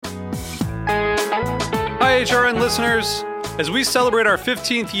HRN listeners. As we celebrate our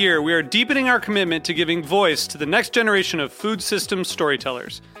 15th year, we are deepening our commitment to giving voice to the next generation of food systems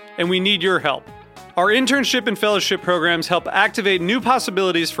storytellers, and we need your help. Our internship and fellowship programs help activate new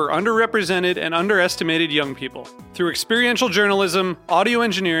possibilities for underrepresented and underestimated young people through experiential journalism, audio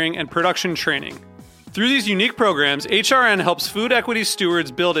engineering, and production training. Through these unique programs, HRN helps food equity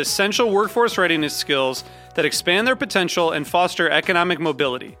stewards build essential workforce readiness skills that expand their potential and foster economic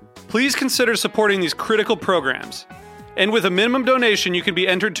mobility. Please consider supporting these critical programs. And with a minimum donation, you can be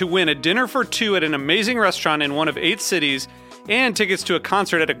entered to win a dinner for two at an amazing restaurant in one of 8 cities and tickets to a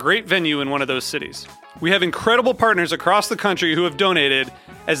concert at a great venue in one of those cities. We have incredible partners across the country who have donated,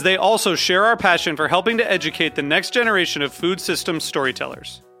 as they also share our passion for helping to educate the next generation of food systems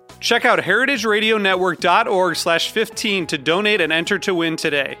storytellers. Check out heritageradionetwork.org/15 to donate and enter to win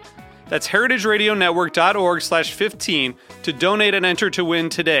today. That's heritageradionetwork.org/15 to donate and enter to win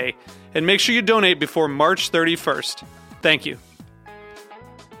today. And make sure you donate before March 31st. Thank you.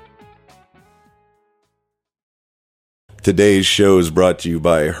 Today's show is brought to you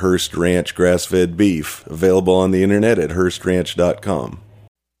by Hearst Ranch Grass-Fed Beef, available on the internet at HearstRanch.com.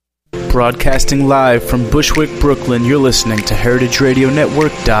 Broadcasting live from Bushwick, Brooklyn, you're listening to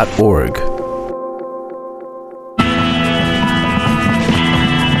HeritageRadioNetwork.org.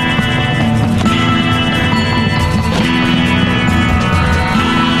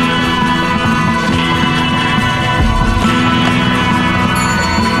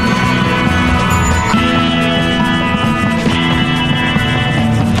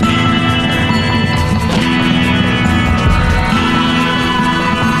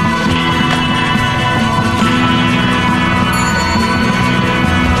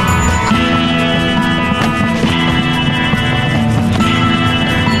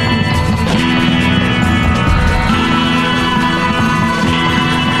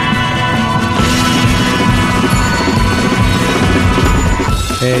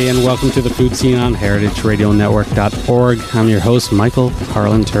 Hey, and welcome to the Food Scene on HeritageRadioNetwork.org. I'm your host, Michael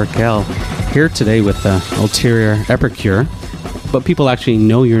Harlan Turkel, here today with Ulterior Epicure, but people actually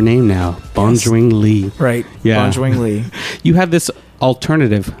know your name now, Bonjwing Lee. Right, yeah. Bonjwing Lee. You had this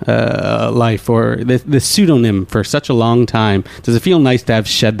alternative life, or the pseudonym, for such a long time. Does it feel nice to have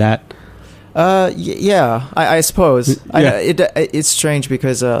shed that? Yeah, I suppose. Yeah. It's strange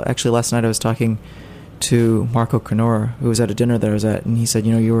because actually last night I was talking to Marco Canora, who was at a dinner that I was at, and he said,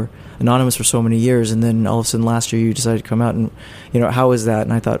 you were anonymous for so many years, and then all of a sudden last year you decided to come out, and how is that?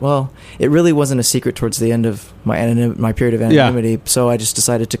 And I thought, well, it really wasn't a secret towards the end of my period of anonymity, so I just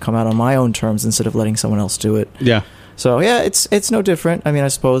decided to come out on my own terms instead of letting someone else do it. Yeah. So yeah, it's no different. I mean, I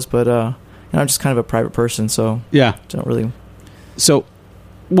suppose, but I'm just kind of a private person, so yeah, don't really. So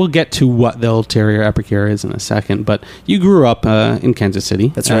we'll get to what the Ulterior Epicure is in a second, but you grew up in Kansas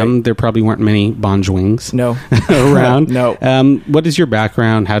City. That's right. There probably weren't many Bonjwings around. No. What is your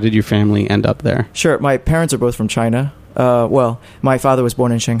background? How did your family end up there? Sure. My parents are both from China. Well, my father was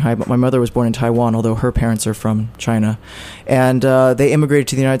born in Shanghai, but my mother was born in Taiwan, although her parents are from China. And they immigrated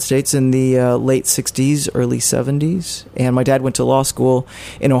to the United States in the late 60s, early 70s. And my dad went to law school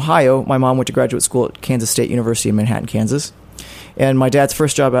in Ohio. My mom went to graduate school at Kansas State University in Manhattan, Kansas. And my dad's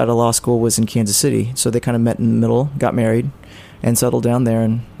first job out of law school was in Kansas City. So they kind of met in the middle, got married, and settled down there.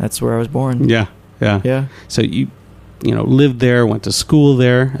 And that's where I was born. Yeah. So you lived there, went to school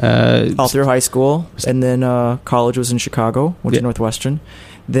there. All through high school. And then college was in Chicago, went to Northwestern.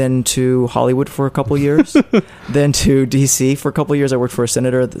 Then to Hollywood for a couple years. Then to D.C. for a couple years. I worked for a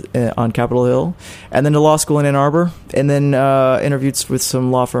senator on Capitol Hill. And then to law school in Ann Arbor. And then interviewed with some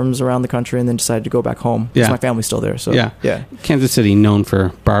law firms around the country, and then decided to go back home. Because my family's still there. So yeah. Kansas City, known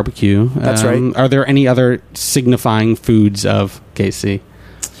for barbecue. That's right. Are there any other signifying foods of KC?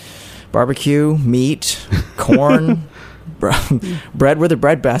 Barbecue, meat, corn, bread. We're the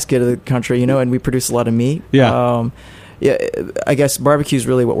bread basket of the country, and we produce a lot of meat. Yeah, I guess barbecue is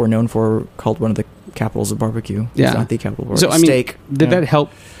really what we're known for, called one of the capitals of barbecue. Yeah. It's not the capital of barbecue. So, steak. Did that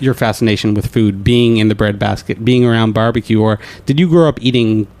help your fascination with food, being in the bread basket, being around barbecue, or did you grow up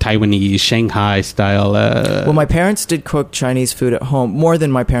eating Taiwanese, Shanghai style? Well, my parents did cook Chinese food at home, more than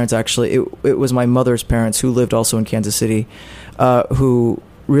my parents, actually. It was my mother's parents, who lived also in Kansas City, who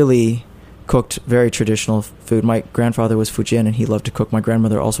really cooked very traditional food. My grandfather was Fujian, and he loved to cook. My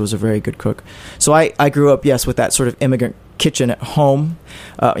grandmother also was a very good cook. So I grew up, yes, with that sort of immigrant kitchen at home.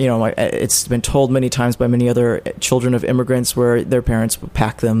 It's been told many times by many other children of immigrants where their parents would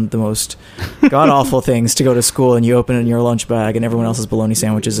pack them the most god-awful things to go to school, and you open it in your lunch bag, and everyone else has bologna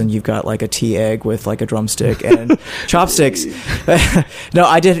sandwiches, and you've got like a tea egg with like a drumstick and chopsticks. No,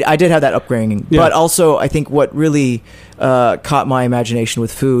 I did have that upbringing. Yeah. But also, I think what really caught my imagination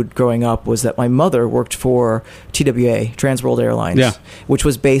with food growing up was that my mother worked for TWA, Trans World Airlines, which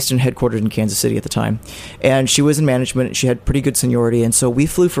was based and headquartered in Kansas City at the time. And she was in management. She had pretty good seniority. And so we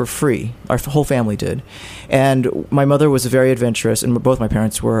flew for free. Our whole family did. And my mother was very adventurous, and both my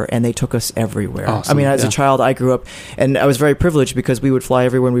parents were, and they took us everywhere. Awesome. I mean, as a child, I grew up, and I was very privileged because we would fly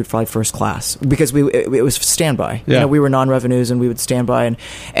everywhere, and we would fly first class because it was standby. Yeah. You know, we were non-revenues, and we would stand by,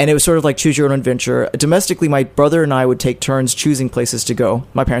 and it was sort of like choose your own adventure. Domestically, my brother and I would take turns choosing places to go.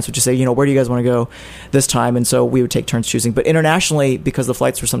 My parents would just say, where do you guys want to go this time? And so we would take turns choosing. But internationally, because the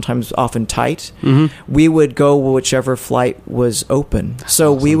flights were sometimes often tight, we would go whichever flight was open.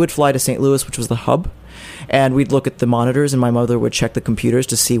 So we would fly to St. Louis, which was the hub. And we'd look at the monitors, and my mother would check the computers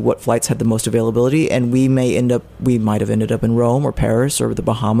to see what flights had the most availability. And we might have ended up in Rome or Paris or the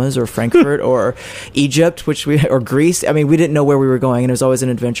Bahamas or Frankfurt or Egypt, or Greece. I mean, we didn't know where we were going, and it was always an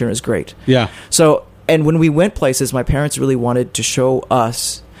adventure, and it was great. Yeah. So, and when we went places, my parents really wanted to show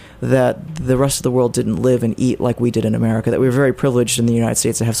us that the rest of the world didn't live and eat like we did in America, that we were very privileged in the United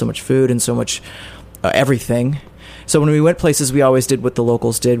States to have so much food and so much everything. So when we went places, we always did what the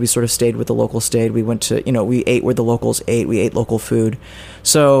locals did. We sort of stayed with the locals stayed. We went to, we ate where the locals ate. We ate local food.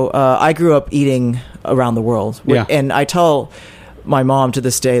 So I grew up eating around the world. Yeah. And I tell my mom to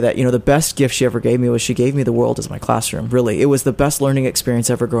this day that, the best gift she ever gave me was she gave me the world as my classroom. Really. It was the best learning experience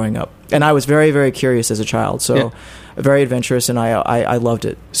ever growing up. And I was very, very curious as a child. So very adventurous, and I loved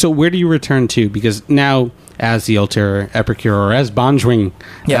it. So where do you return to? Because now, as the Ulterior, Epicure, or as Bonjwing,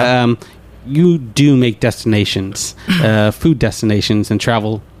 you do make destinations, food destinations, and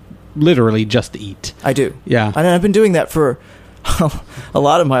travel literally just to eat. I do. Yeah. And I've been doing that for a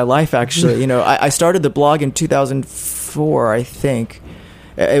lot of my life, actually. I started the blog in 2004, I think.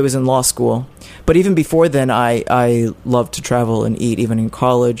 It was in law school. But even before then, I loved to travel and eat, even in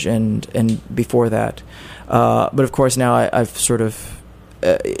college and before that. But of course, now I've sort of...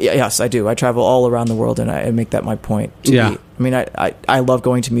 yes, I do. I travel all around the world, and I make that my point to eat. I mean, I love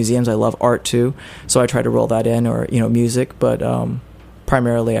going to museums. I love art, too. So I try to roll that in, or, music. But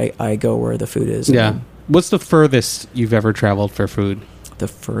primarily, I go where the food is. Yeah. What's the furthest you've ever traveled for food? The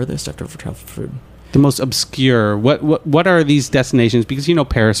furthest I've ever traveled for food? The most obscure. What are these destinations? Because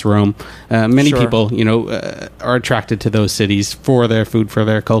Paris, Rome, many people are attracted to those cities for their food, for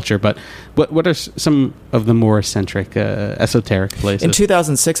their culture. But what are some of the more eccentric, esoteric places? In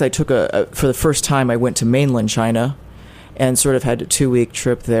 2006, I took for the first time I went to mainland China, and sort of had a 2-week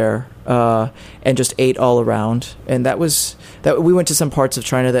trip there, and just ate all around. And that we went to some parts of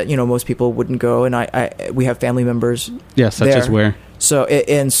China that most people wouldn't go, and we have family members. Yeah, such there. as where? So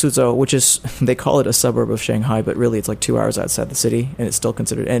in Suzhou, which is, they call it a suburb of Shanghai, but really it's like 2 hours outside the city, and it's still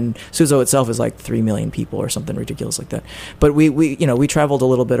considered. And Suzhou itself is like 3 million people or something ridiculous like that. But we traveled a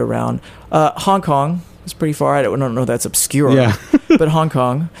little bit around. Hong Kong was pretty far. I don't know if that's obscure, but Hong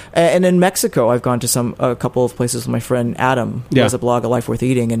Kong. And in Mexico, I've gone to a couple of places with my friend Adam, who has a blog, A Life Worth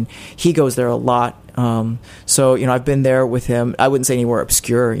Eating, and he goes there a lot. So I've been there with him. I wouldn't say anywhere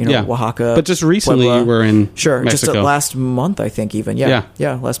obscure, Oaxaca. But just recently Puebla. you were in Mexico. Just last month, I think, even. Yeah.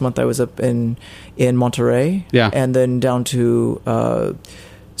 Last month I was up in Monterrey. Yeah. And then down to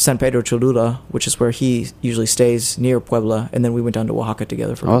San Pedro Cholula, which is where he usually stays, near Puebla. And then we went down to Oaxaca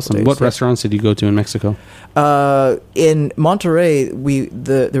together for a couple days. What restaurants did you go to in Mexico? In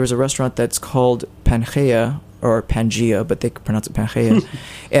Monterrey, there was a restaurant that's called Pangea, or Pangea, but they pronounce it Pangea.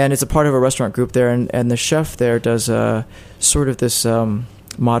 And it's a part of a restaurant group there, and the chef there does sort of this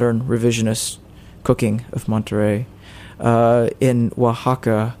modern revisionist cooking of Monterrey. In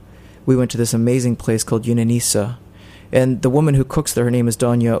Oaxaca, we went to this amazing place called Unanisa, and the woman who cooks there, her name is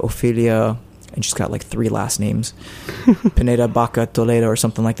Doña Ofelia, and she's got like 3 last names, Pineda Baca Toledo or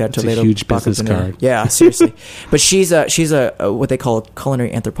something like that. That's Toledo, a huge Baca, business Pineda. card. Yeah, seriously. But she's a what they call a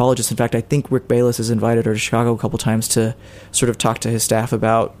culinary anthropologist. In fact, I think Rick Bayless has invited her to Chicago a couple times to sort of talk to his staff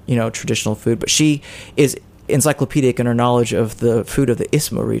about traditional food. But she is encyclopedic in her knowledge of the food of the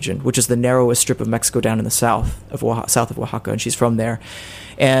Istmo region, which is the narrowest strip of Mexico down in the south of Oaxaca, and she's from there.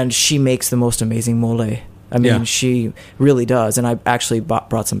 And she makes the most amazing mole. I mean, she really does. And I actually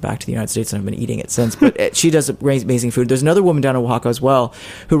brought some back to the United States, and I've been eating it since. But she does amazing food. There's another woman down in Oaxaca as well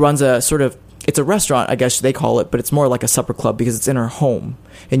who runs a sort of, it's a restaurant, I guess they call it, but it's more like a supper club because it's in her home.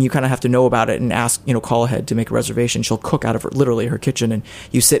 And you kind of have to know about it and ask, call ahead to make a reservation. She'll cook out of her kitchen, and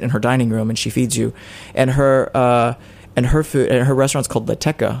you sit in her dining room and she feeds you. And her food, and her restaurant's called La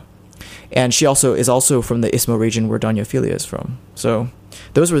Teca. And she is also from the Istmo region where Doña Ofelia is from. So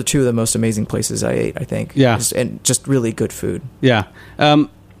those were 2 of the most amazing places I ate, I think. Yeah. And just really good food. Yeah.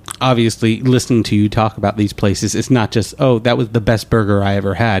 obviously, listening to you talk about these places, it's not just, oh, that was the best burger I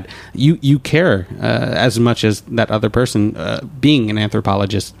ever had. You care as much as that other person, being an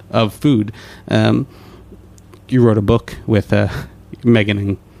anthropologist of food. You wrote a book with Megan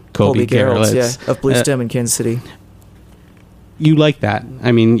and Colby Gerolitz, of Blue Stem in Kansas City. You like that.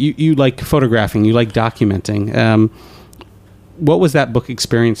 I mean, you like photographing, you like documenting. What was that book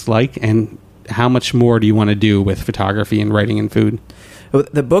experience like, and how much more do you want to do with photography and writing and food?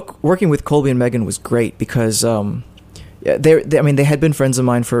 The book, working with Colby and Megan, was great because they had been friends of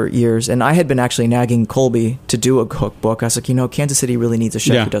mine for years, and I had been actually nagging Colby to do a cookbook. I was like, Kansas City really needs a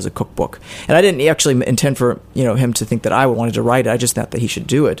chef who does a cookbook. And I didn't actually intend for him to think that I wanted to write it. I just thought that he should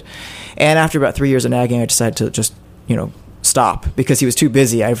do it. And after about 3 years of nagging, I decided to just stop because he was too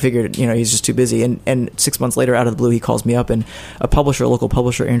busy. I figured, he's just too busy. And 6 months later, out of the blue, he calls me up, and a local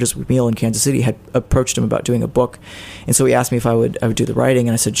publisher, Andrews McNeil in Kansas City, had approached him about doing a book. And so he asked me if I would do the writing,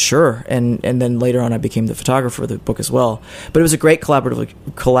 and I said, sure. And then later on, I became the photographer of the book as well. But it was a great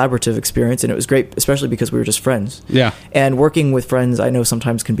collaborative experience, and it was great, especially because we were just friends. Yeah. And working with friends, I know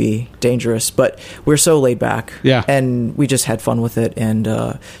sometimes can be dangerous, but we're so laid back. Yeah. And we just had fun with it. And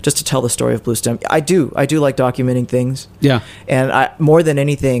just to tell the story of Blue Stem, I do like documenting things. Yeah. And more than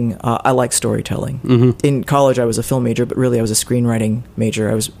anything, I like storytelling. Mm-hmm. In college, I was a film major, but really I was a screenwriting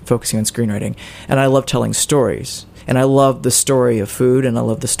major. I was focusing on screenwriting. And I love telling stories. And I love the story of food, and I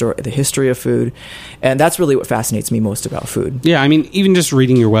love the history of food. And that's really what fascinates me most about food. Yeah, I mean, even just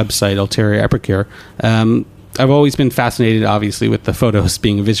reading your website, Ulterior, Epicure, I've always been fascinated, obviously, with the photos,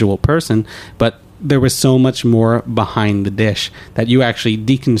 being a visual person, but there was so much more behind the dish that you actually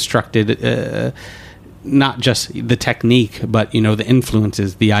deconstructed not just the technique, but, the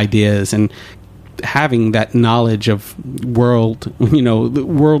influences, the ideas, and having that knowledge of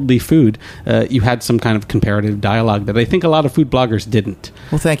worldly food. You had some kind of comparative dialogue that I think a lot of food bloggers didn't.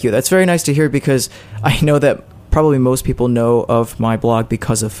 Well, thank you. That's very nice to hear, because I know that probably most people know of my blog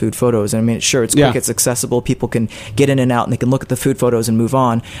because of food photos. And I mean, sure, it's quick, it's accessible. People can get in and out, and they can look at the food photos and move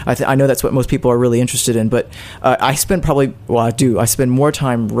on. I know that's what most people are really interested in. But I spend I spend more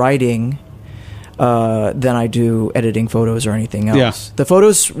time writing than I do editing photos or anything else. Yeah. The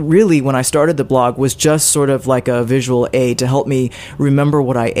photos, really, when I started the blog, was just sort of like a visual aid to help me remember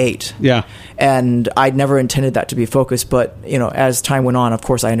what I ate. Yeah. And I'd never intended that to be focused, but, as time went on, of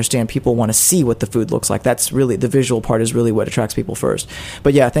course, I understand people want to see what the food looks like. That's really, the visual part is really what attracts people first.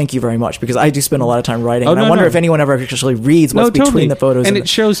 But yeah, thank you very much, because I do spend a lot of time writing. I wonder if anyone ever actually reads what's between the photos. And it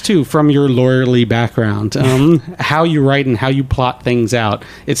shows, too, from your lawyerly background, how you write and how you plot things out.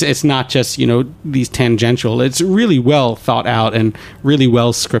 It's not just, these tangential. It's really well thought out and really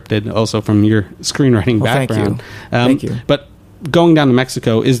well scripted, also from your screenwriting background. Thank you. But going down to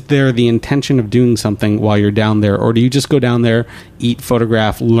Mexico, is there the intention of doing something while you're down there, or do you just go down there, eat,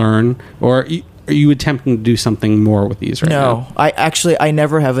 photograph, learn, or are you attempting to do something more with these right now? No, I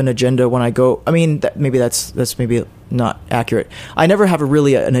never have an agenda when I go. I mean, maybe that's maybe not accurate. I never have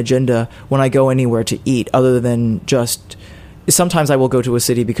an agenda when I go anywhere to eat, other than just. Sometimes I will go to a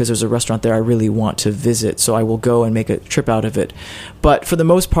city because there's a restaurant there I really want to visit, so I will go and make a trip out of it. But for the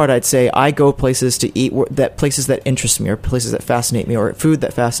most part, I'd say I go places to eat, places that interest me, or places that fascinate me, or food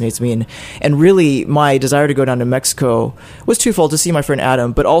that fascinates me. And really, my desire to go down to Mexico was twofold: to see my friend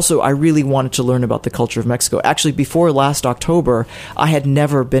Adam, but also I really wanted to learn about the culture of Mexico. Actually, before last October, I had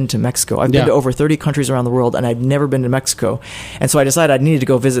never been to Mexico. I've been to over 30 countries around the world, and I'd never been to Mexico. And so I decided I needed to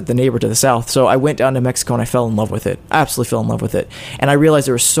go visit the neighbor to the south. So I went down to Mexico, and I fell in love with it. Absolutely fell in love with it. And I realized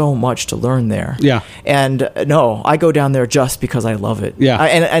there was so much to learn there. Yeah. And I go down there just because I love it. Yeah.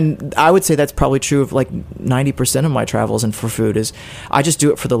 And I would say that's probably true of like 90% of my travels, and for food is I just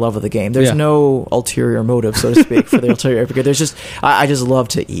do it for the love of the game. There's no ulterior motive, so to speak, for the Ulterior Epicure. There's just, I just love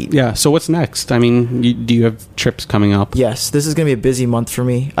to eat. Yeah. So what's next? I mean, do you have trips coming up? Yes. This is going to be a busy month for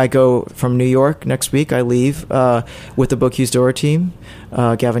me. I go from New York next week. I leave with the Bocuse d'Or team,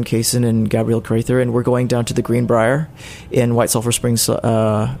 Gavin Kaysen and Gabrielle Crather, and we're going down to the Greenbrier in White Sulphur Springs,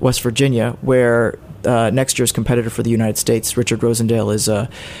 West Virginia, where next year's competitor for the United States, Richard Rosendale,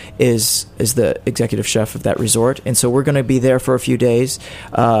 is the executive chef of that resort. And so we're going to be there for a few days,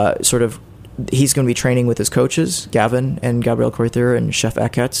 he's going to be training with his coaches, Gavin and Gabrielle Crather and Chef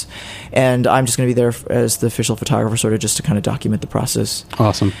Eckets, and I'm just going to be there as the official photographer, sort of just to kind of document the process.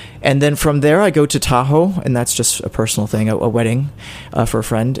 Awesome. And then from there, I go to Tahoe, and that's just a personal thing, a wedding for a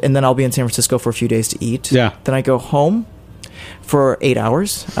friend. And then I'll be in San Francisco for a few days to eat. Yeah. Then I go home for 8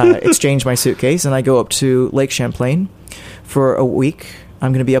 hours, exchange my suitcase, and I go up to Lake Champlain for a week.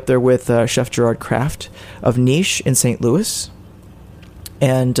 I'm going to be up there with Chef Gerard Kraft of Niche in St. Louis.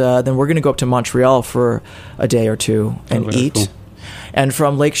 And then we're going to go up to Montreal for a day or two and eat. Cool. And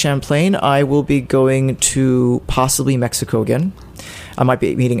from Lake Champlain, I will be going to possibly Mexico again. I might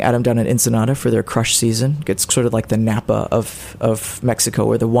be meeting Adam down in Ensenada for their crush season. It's sort of like the Napa of Mexico,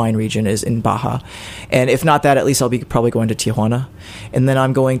 where the wine region is in Baja. And if not that, at least I'll be probably going to Tijuana. And then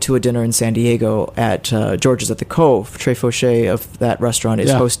I'm going to a dinner in San Diego at George's at the Cove. Trey Fauché of that restaurant is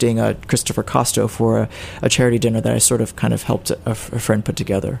hosting Christopher Costo for a charity dinner that I sort of kind of helped a friend put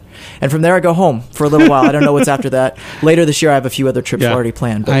together. And from there I go home for a little while. I don't know what's after that. Later this year I have a few other trips already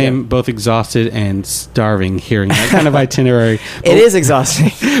planned. But I am both exhausted and starving hearing that kind of itinerary. It is exhausting.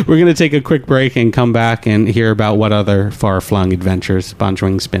 We're going to take a quick break and come back and hear about what other far-flung adventures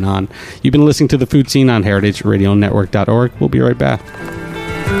Bonjwing's been on. You've been listening to The Food Scene on heritageradionetwork.org. We'll be right back.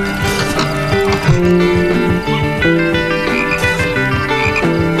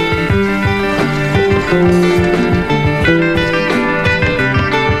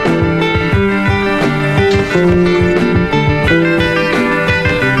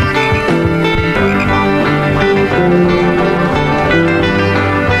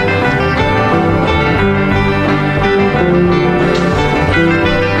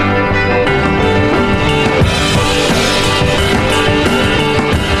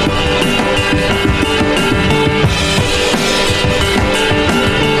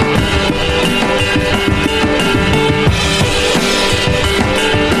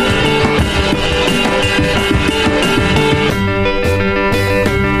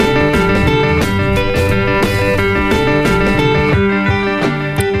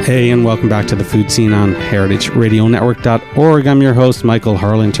 Hey, and welcome back to The Food Scene on heritageradionetwork.org. I'm your host, Michael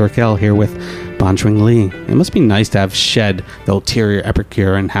Harlan Turkel, here with Bonjwing Lee. It must be nice to have shed the Ulterior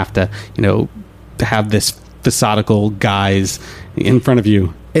Epicure and have to, to have this facadical guise in front of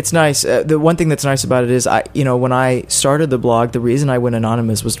you. It's nice. The one thing that's nice about it is, when I started the blog, the reason I went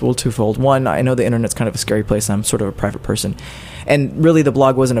anonymous was twofold. One, I know the internet's kind of a scary place. I'm sort of a private person. And really, the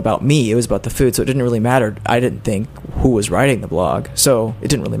blog wasn't about me. It was about the food, so it didn't really matter, I didn't think, who was writing the blog. So it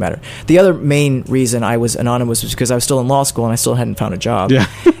didn't really matter. The other main reason I was anonymous was because I was still in law school and I still hadn't found a job. Yeah.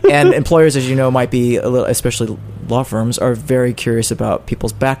 And employers, as you know, might be a little, especially law firms, are very curious about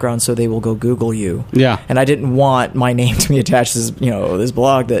people's backgrounds, so they will go Google you. Yeah. And I didn't want my name to be attached to this, this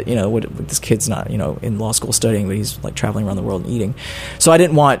blog that, this kid's not, in law school studying, but he's like traveling around the world and eating. So I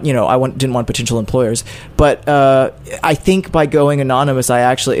didn't want, didn't want potential employers. But I think by going anonymous, I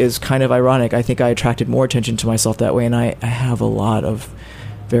actually, is kind of ironic. I think I attracted more attention to myself that way, and I have a lot of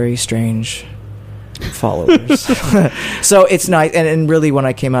very strange followers. So it's nice, and really when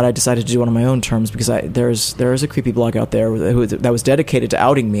I came out, I decided to do it on my own terms, because there's a creepy blog out there that was dedicated to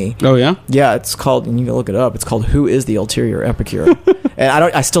outing me. Oh yeah? Yeah, it's called, and you can look it up, it's called Who is the Ulterior Epicure? And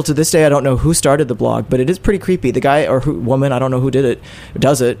I still to this day I don't know who started the blog, but it is pretty creepy. The guy or woman, I don't know who did it,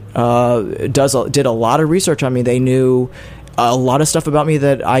 did a lot of research on me. They knew a lot of stuff about me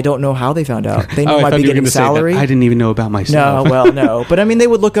that I don't know how they found out. They knew my beginning salary. I didn't even know about myself. No. But I mean, they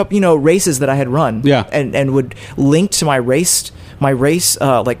would look up, races that I had run. Yeah. And would link to my race, like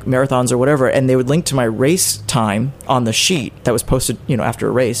marathons or whatever, and they would link to my race time on the sheet that was posted, after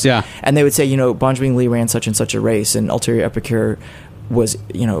a race. Yeah. And they would say, Bonjwing Lee ran such and such a race, and Ulterior Epicure was,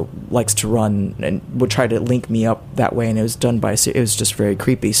 likes to run, and would try to link me up that way, and it was done by, it was just very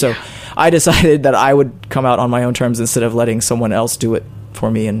creepy. So I decided that I would come out on my own terms instead of letting someone else do it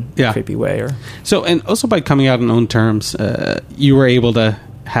for me in a creepy way. So, and also by coming out on own terms, you were able to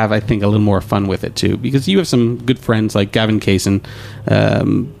have, I think, a little more fun with it too, because you have some good friends like Gavin Kaysen,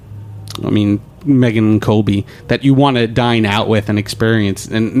 Megan Colby, that you want to dine out with and experience,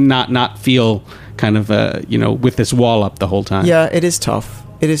 and not feel kind of with this wall up the whole time. Yeah, it is tough.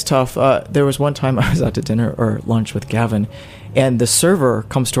 There was one time I was out to dinner or lunch with Gavin, and the server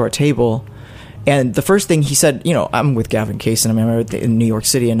comes to our table, and the first thing he said, I'm with Gavin Kaysen. I'm in New York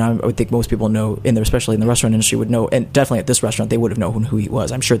City, and I would think most people know, especially in the restaurant industry, would know, and definitely at this restaurant, they would have known who he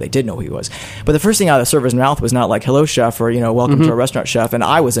was. I'm sure they did know who he was. But the first thing out of the server's mouth was not like, hello, chef, or, welcome to our restaurant, chef. And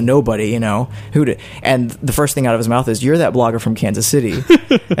I was a nobody, and the first thing out of his mouth is, you're that blogger from Kansas City.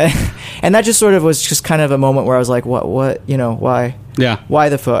 And that just sort of was just kind of a moment where I was like, what, why? Yeah. Why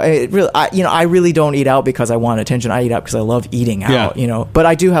the fuck? I really don't eat out because I want attention. I eat out because I love eating out, But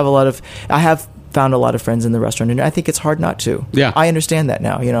I do have I have found a lot of friends in the restaurant, and I think it's hard not to. Yeah. I understand that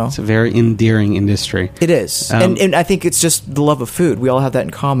now, It's a very endearing industry. It is. And I think it's just the love of food. We all have that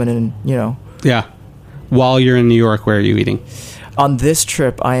in common, and, Yeah. While you're in New York, where are you eating? On this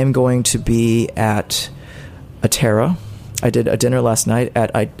trip, I am going to be at Atera. I did a dinner last night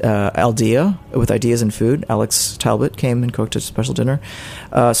at Aldea with Ideas in Food. Alex Talbot came and cooked a special dinner.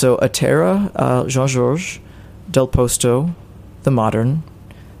 So Atera, Jean-Georges, Del Posto, The Modern,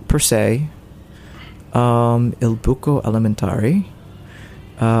 Per Se, Il Buco Alimentari,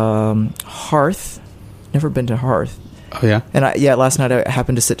 Hearth. Never been to Hearth. Oh, yeah? And last night I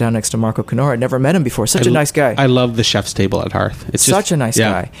happened to sit down next to Marco Canora. I'd never met him before. Such a nice guy. I love the chef's table at Hearth. It's such a nice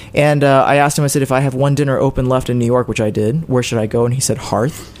guy. And I asked him, I said, if I have one dinner open left in New York, which I did, where should I go? And he said,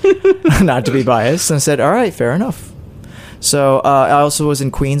 Hearth. Not to be biased. And I said, all right, fair enough. So I also was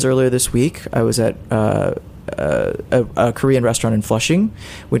in Queens earlier this week. I was at a Korean restaurant in Flushing,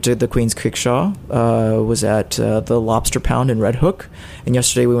 which did the Queen's Kickshaw. Was at the Lobster Pound in Red Hook. And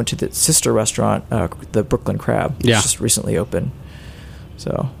yesterday we went to the sister restaurant, the Brooklyn Crab, which just recently opened.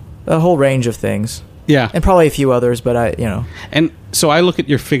 So a whole range of things. Yeah. And probably a few others, but And so I look at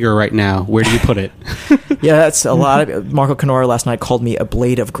your figure right now. Where do you put it? Yeah, that's a lot of... Marco Canora last night called me a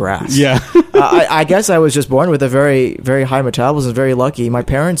blade of grass. Yeah. I guess I was just born with a very, very high metabolism, very lucky. My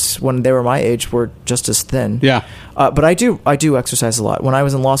parents, when they were my age, were just as thin. Yeah. But I do exercise a lot. When I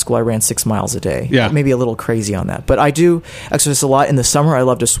was in law school, I ran 6 miles a day. Yeah. Maybe a little crazy on that. But I do exercise a lot. In the summer, I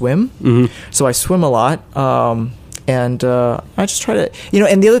love to swim. Mm-hmm. So I swim a lot. And I just try to,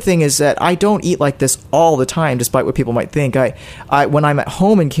 and the other thing is that I don't eat like this all the time, despite what people might think. I when I'm at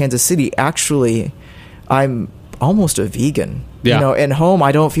home in Kansas City, actually, I'm almost a vegan. Yeah. At home,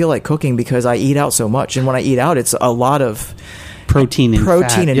 I don't feel like cooking because I eat out so much. And when I eat out, it's a lot of protein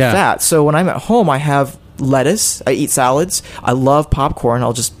and fat. So when I'm at home, I have lettuce. I eat salads. I love popcorn.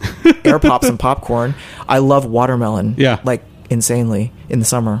 I'll just air pop some popcorn. I love watermelon. Yeah. Like insanely in the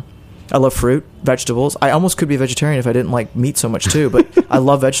summer. I love fruit, vegetables. I almost could be a vegetarian if I didn't like meat so much too, but I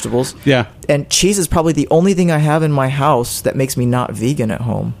love vegetables. Yeah. And cheese is probably the only thing I have in my house that makes me not vegan at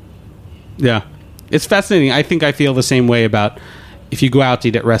home. Yeah. It's fascinating. I think I feel the same way about if you go out to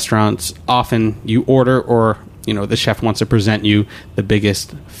eat at restaurants, often you order or, the chef wants to present you the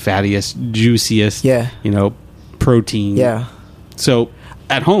biggest, fattiest, juiciest, protein. Yeah. So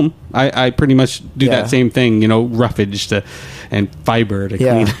at home, I pretty much do that same thing, roughage and fiber to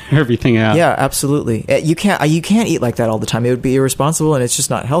clean everything out. Yeah, absolutely. You can't eat like that all the time. It would be irresponsible, and it's just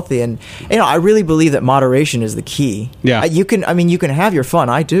not healthy. And I really believe that moderation is the key. Yeah, you can have your fun.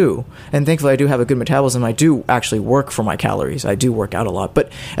 I do, and thankfully I do have a good metabolism. I do actually work for my calories. I do work out a lot,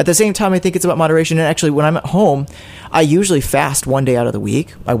 but at the same time, I think it's about moderation. And actually, when I'm at home, I usually fast one day out of the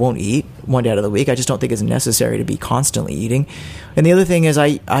week. I won't eat one day out of the week. I just don't think it's necessary to be constantly eating. And the other thing is,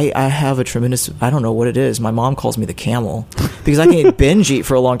 I have a tremendous, I don't know what it is. My mom calls me the camel because I can binge eat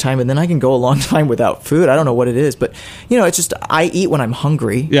for a long time and then I can go a long time without food. I don't know what it is, but it's just, I eat when I'm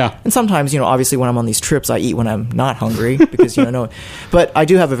hungry. Yeah. And sometimes, obviously when I'm on these trips, I eat when I'm not hungry because, no, but I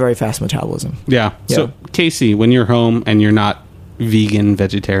do have a very fast metabolism. Yeah. So Casey, when you're home and you're not vegan,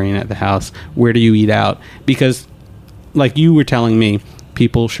 vegetarian at the house, where do you eat out? Because like you were telling me,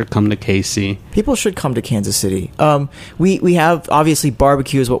 people should come to KC. People should come to Kansas City. We have, obviously,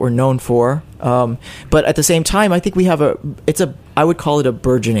 barbecue is what we're known for. But at the same time, I think we have I would call it a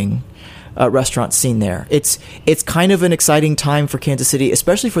burgeoning restaurant scene there. It's kind of an exciting time for Kansas City,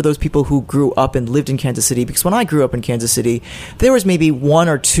 especially for those people who grew up and lived in Kansas City. Because when I grew up in Kansas City, there was maybe one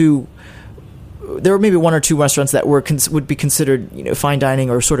or two restaurants that would be considered fine dining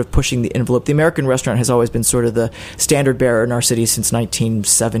or sort of pushing the envelope. The American restaurant has always been sort of the standard bearer in our city since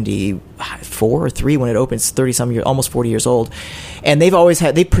 1974 or 3 when it opened. It's 30-some years, almost 40 years old. And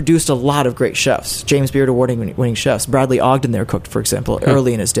they produced a lot of great chefs, James Beard Award-winning chefs. Bradley Ogden there cooked, for example,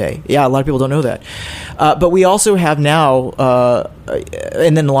 early in his day. Yeah, a lot of people don't know that. But we also have now,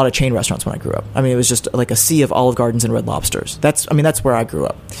 and then a lot of chain restaurants when I grew up. I mean, it was just like a sea of Olive Gardens and Red Lobsters. That's where I grew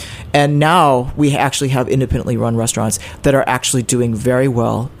up. And now we actually have independently run restaurants that are actually doing very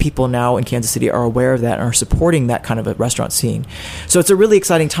well. People now in Kansas City are aware of that and are supporting that kind of a restaurant scene. So it's a really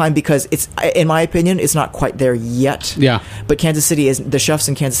exciting time because it's, in my opinion, it's not quite there yet. Yeah. But the chefs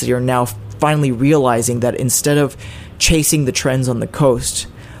in Kansas City are now finally realizing that instead of chasing the trends on the coast,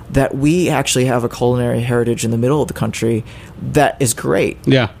 that we actually have a culinary heritage in the middle of the country that is great.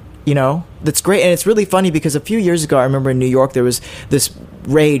 Yeah. That's great. And it's really funny because a few years ago, I remember in New York, there was this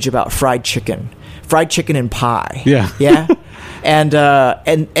rage about fried chicken and pie. Yeah. Yeah. And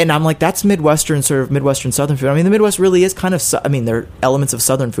I'm like, that's Midwestern Southern food. I mean, the Midwest really is kind of, there are elements of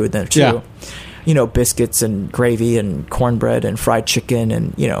Southern food there too. Yeah. Biscuits and gravy and cornbread and fried chicken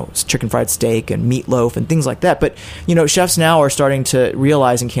and, chicken fried steak and meatloaf and things like that. But, chefs now are starting to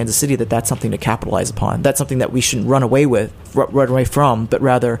realize in Kansas City that that's something to capitalize upon. That's something that we shouldn't run away from, but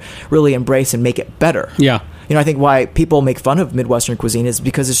rather really embrace and make it better. Yeah. I think why people make fun of Midwestern cuisine is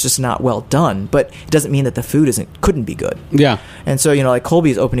because it's just not well done, but it doesn't mean that the food couldn't be good. Yeah. And so, like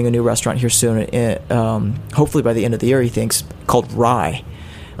Colby's opening a new restaurant here soon, hopefully by the end of the year, he thinks, called Rye.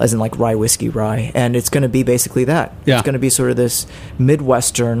 As in like rye whiskey rye, and it's going to be basically that. Yeah. It's going to be sort of this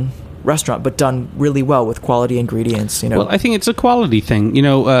Midwestern restaurant, but done really well with quality ingredients. Well, I think it's a quality thing.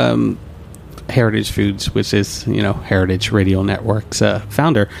 Heritage Foods, which is Heritage Radio Network's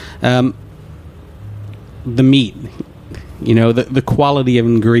founder, the meat. The quality of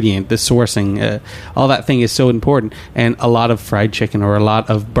ingredient, the sourcing, all that thing is so important. And a lot of fried chicken or a lot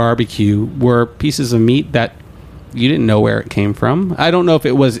of barbecue were pieces of meat that you didn't know where it came from. I don't know if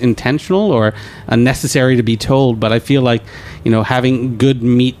it was intentional or unnecessary to be told, but I feel like, having good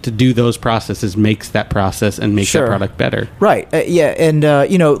meat to do those processes makes that process and makes that product better. Right. Yeah. And,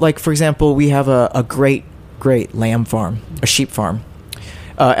 like, for example, we have a great lamb farm, a sheep farm.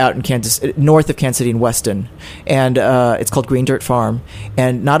 Out in Kansas, north of Kansas City in Weston, and it's called Green Dirt Farm.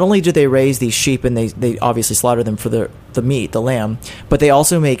 And not only do they raise these sheep, and they obviously slaughter them for the meat, the lamb, but they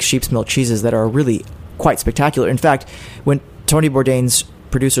also make sheep's milk cheeses that are really quite spectacular. In fact, when Tony Bourdain's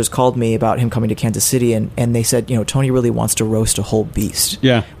producers called me about him coming to Kansas City, and they said, Tony really wants to roast a whole beast.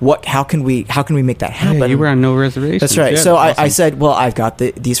 Yeah. How can we make that happen? Yeah, you were on no reservation. That's right. Yeah, so awesome. I said, well, I've got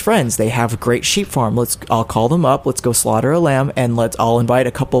these friends. They have a great sheep farm. I'll call them up. Let's go slaughter a lamb, and I'll invite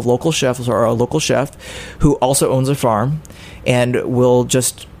a couple of local chefs or a local chef who also owns a farm, and we'll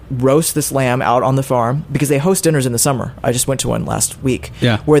just roast this lamb out on the farm, because they host dinners in the summer. I just went to one last week,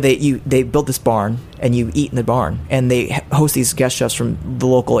 where they built this barn and you eat in the barn, and they host these guest chefs from the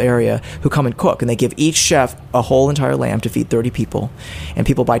local area who come and cook, and they give each chef a whole entire lamb to feed 30 people, and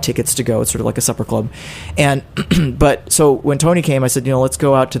people buy tickets to go. It's sort of like a supper club. And but so when Tony came, I said, let's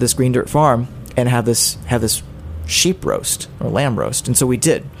go out to this Green Dirt Farm and have this sheep roast or lamb roast. And so we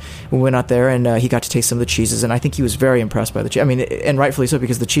did. We went out there, and he got to taste some of the cheeses, and I think he was very impressed by the cheese. I mean, and rightfully so,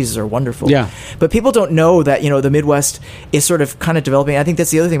 because the cheeses are wonderful. Yeah. But people don't know that, the Midwest is sort of kind of developing. I think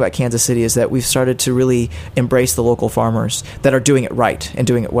that's the other thing about Kansas City, is that we've started to really embrace the local farmers that are doing it right and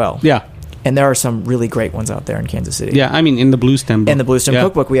doing it well. Yeah. And there are some really great ones out there in Kansas City. Yeah, I mean, in the Bluestem book. In the Bluestem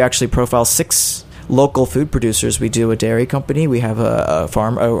cookbook, we actually profile 6 local food producers. We do a dairy company. We have a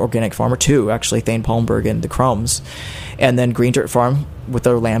organic farmer, 2 actually, Thane Palmberg and the Crumbs, and then Green Dirt Farm with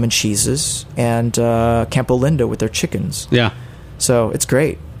their lamb and cheeses, and Campo Lindo with their chickens. Yeah. So it's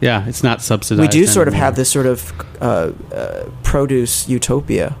great. Yeah, it's not subsidized. We do sort of have this sort of produce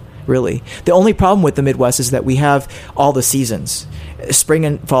utopia, really. The only problem with the Midwest is that we have all the seasons. Spring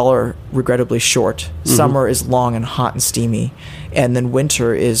and fall are regrettably short. Mm-hmm. Summer is long and hot and steamy. And then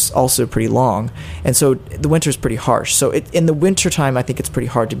winter is also pretty long. And so the winter is pretty harsh. So in the wintertime, I think it's pretty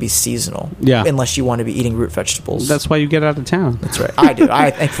hard to be seasonal. Yeah. Unless you want to be eating root vegetables. That's why you get out of town. That's right. I do.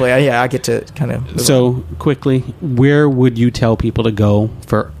 Thankfully, I get to kind of... So, quickly, where would you tell people to go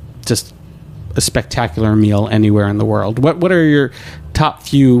for just a spectacular meal anywhere in the world? What are your top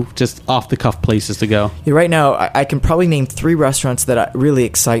few just off-the-cuff places to go? Yeah, right now, I can probably name 3 restaurants that really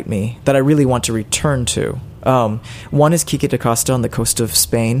excite me, that I really want to return to. One is Quique da Costa on the coast of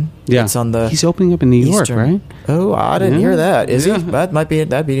Spain. Yeah, it's on the he's opening up in New York, right? Oh, I didn't hear that. Is he?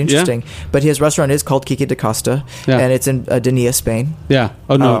 That'd be interesting. Yeah. But his restaurant is called Quique da Costa, and it's in Denia, Spain. Yeah.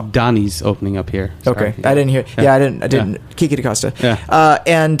 Oh no, Donnie's opening up here. Sorry. Okay, I didn't hear. Yeah, I didn't. Quique da Costa. Yeah.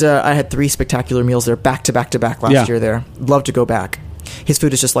 And I had 3 spectacular meals there, back to back last year. There, love to go back. His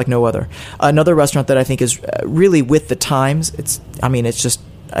food is just like no other. Another restaurant that I think is really with the times.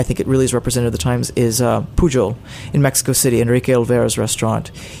 I think it really is representative of the times, is Pujol in Mexico City, Enrique Olvera's restaurant.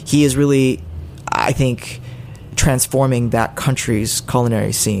 He is really, I think, transforming that country's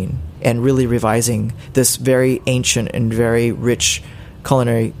culinary scene and really revising this very ancient and very rich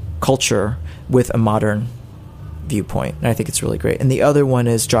culinary culture with a modern viewpoint. And I think it's really great. And the other one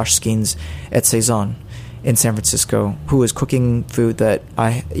is Josh Skeen's at Saison in San Francisco, who is cooking food that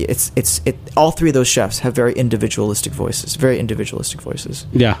all 3 of those chefs have very individualistic voices.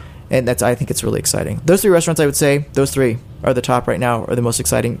 Yeah. And I think it's really exciting. Those 3 restaurants, I would say, those 3 are the top right now, are the most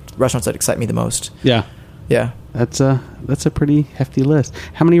exciting restaurants that excite me the most. Yeah. Yeah. That's a pretty hefty list.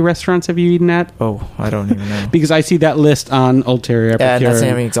 How many restaurants have you eaten at? Oh, I don't even know. Because I see that list on Ulterior. Yeah, and that's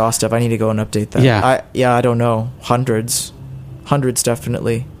not even exhaustive. I need to go and update that. Yeah. I don't know. Hundreds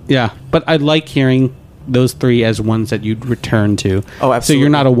definitely. Yeah, but I like hearing those 3 as ones that you'd return to. Oh, absolutely. So you're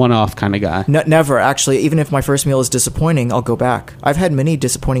not a one-off kind of guy. Never, actually. Even if my first meal is disappointing, I'll go back. I've had many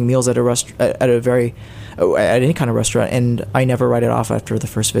disappointing meals at any kind of restaurant, and I never write it off after the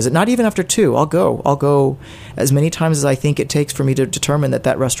first visit. Not even after 2. I'll go as many times as I think it takes for me to determine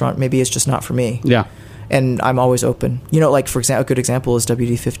that restaurant maybe is just not for me. Yeah. And I'm always open. Like, for example, a good example is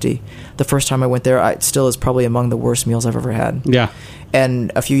WD-50. The first time I went there, it still is probably among the worst meals I've ever had. Yeah.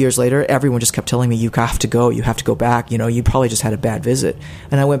 And a few years later, everyone just kept telling me, you have to go back. You probably just had a bad visit.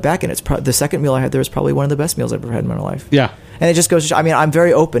 And I went back, and the second meal I had there was probably one of the best meals I've ever had in my life. Yeah. And it just goes to show, I'm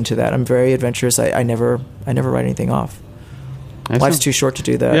very open to that. I'm very adventurous. I never write anything off. Life's too short to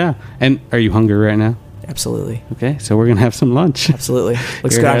do that. Yeah. And are you hungry right now? Absolutely. Okay, so we're going to have some lunch. Absolutely.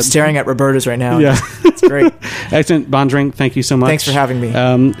 Looks good. I'm staring at Roberta's right now. Yeah. It's great. Excellent. Bonjwing, thank you so much. Thanks for having me.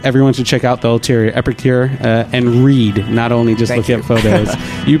 Everyone should check out the Ulterior Epicure and read, not only just Thank look at photos.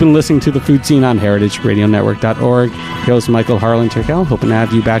 You've been listening to The Food Scene on heritageradionetwork.org. Your host, Michael Harlan Turkel. Hoping to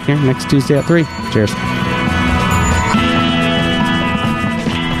have you back here next Tuesday at 3. Cheers.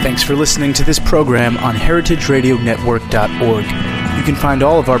 Thanks for listening to this program on heritageradionetwork.org. You can find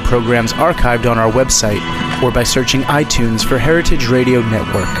all of our programs archived on our website or by searching iTunes for Heritage Radio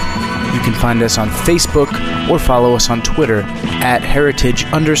Network. You can find us on Facebook or follow us on Twitter at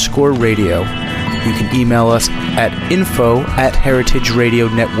 @heritage_radio. You can email us at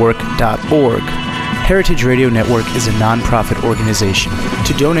info@heritageradionetwork.org. Heritage Radio Network is a non-profit organization.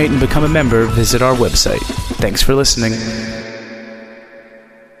 To donate and become a member, visit our website. Thanks for listening.